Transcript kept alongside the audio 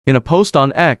In a post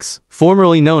on X,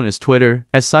 formerly known as Twitter,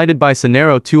 as cited by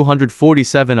Scenario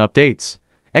 247 Updates,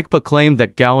 Ekpa claimed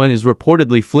that Gowon is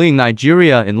reportedly fleeing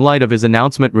Nigeria in light of his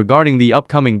announcement regarding the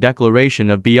upcoming declaration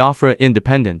of Biafra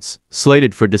independence,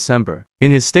 slated for December.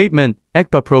 In his statement,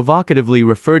 Ekpa provocatively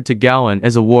referred to Gowon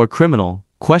as a war criminal,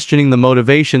 questioning the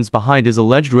motivations behind his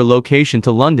alleged relocation to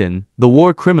London. The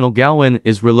war criminal Gowon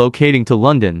is relocating to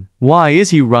London. Why is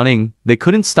he running? They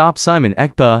couldn't stop Simon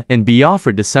Ekpa and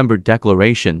Biafra December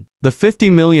declaration. The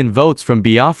 50 million votes from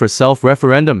Biafra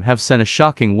self-referendum have sent a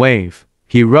shocking wave.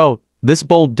 He wrote, "This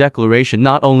bold declaration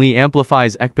not only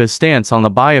amplifies Ekpa's stance on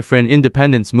the Biafran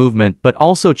independence movement but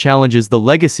also challenges the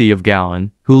legacy of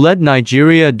Gowon, who led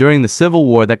Nigeria during the civil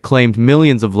war that claimed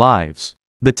millions of lives."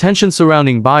 The tension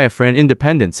surrounding Biafran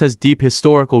independence has deep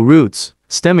historical roots,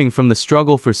 stemming from the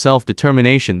struggle for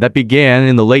self-determination that began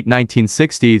in the late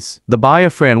 1960s. The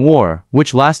Biafran War,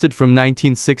 which lasted from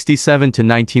 1967 to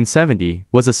 1970,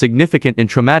 was a significant and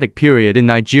traumatic period in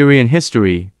Nigerian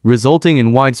history, resulting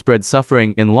in widespread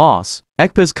suffering and loss.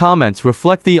 Ekpa's comments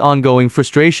reflect the ongoing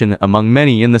frustration among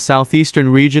many in the southeastern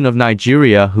region of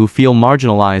Nigeria who feel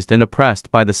marginalized and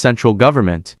oppressed by the central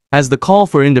government. As the call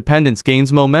for independence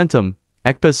gains momentum,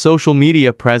 Ekpa's social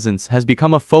media presence has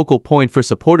become a focal point for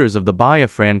supporters of the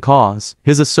Biafran cause.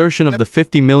 His assertion of the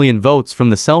 50 million votes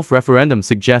from the self-referendum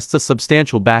suggests a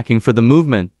substantial backing for the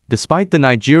movement, despite the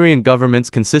Nigerian government's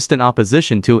consistent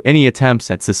opposition to any attempts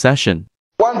at secession.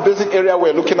 One basic area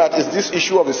we're looking at is this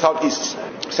issue of the Southeast.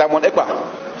 Simon Ekpa.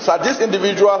 So this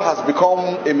individual has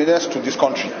become a menace to this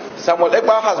country. Simon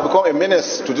Ekpa has become a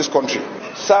menace to this country.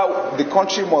 So the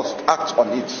country must act on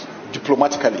it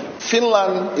diplomatically.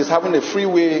 Finland is having a free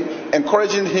way,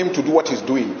 encouraging him to do what he's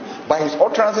doing. By his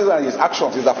utterances and his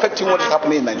actions, he's affecting what is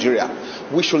happening in Nigeria.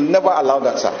 We should never allow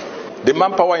that, sir. The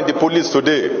manpower in the police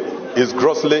today is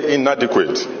grossly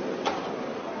inadequate.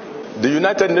 The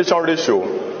United Nations ratio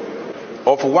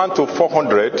of 1 to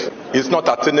 400 is not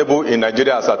attainable in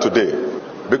Nigeria as of today,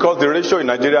 because the ratio in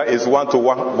Nigeria is 1 to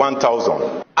 1,000.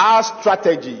 Our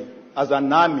strategy as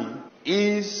an army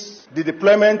is the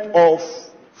deployment of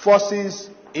forces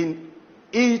in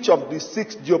each of the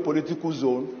 6 geopolitical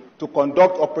zones to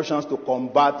conduct operations to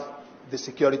combat the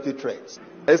security threats.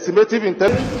 Estimative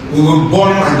intent. We will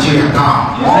burn Nigeria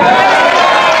down.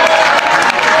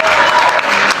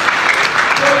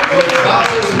 That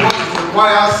is what it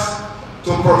requires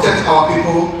to protect our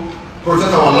people,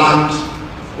 protect our land.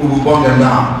 We will burn them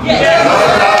down. Yes.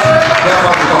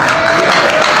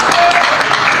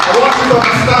 I want you to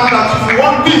understand that if you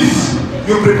want peace,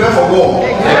 you prepare for war.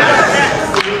 Yes.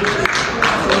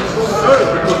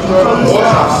 What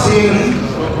I've seen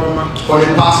for the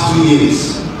past 2 years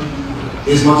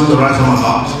is nothing to write home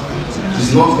about.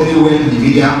 It's not anywhere in the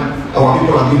media. Our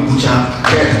people have been butchered,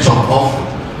 dead, chopped off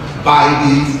by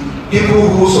the people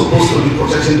who are supposed to be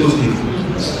protecting those people.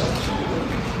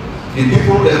 The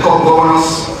people they call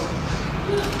governors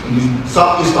in the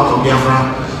southeast part of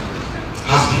Biafra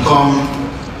has become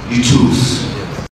the Jews.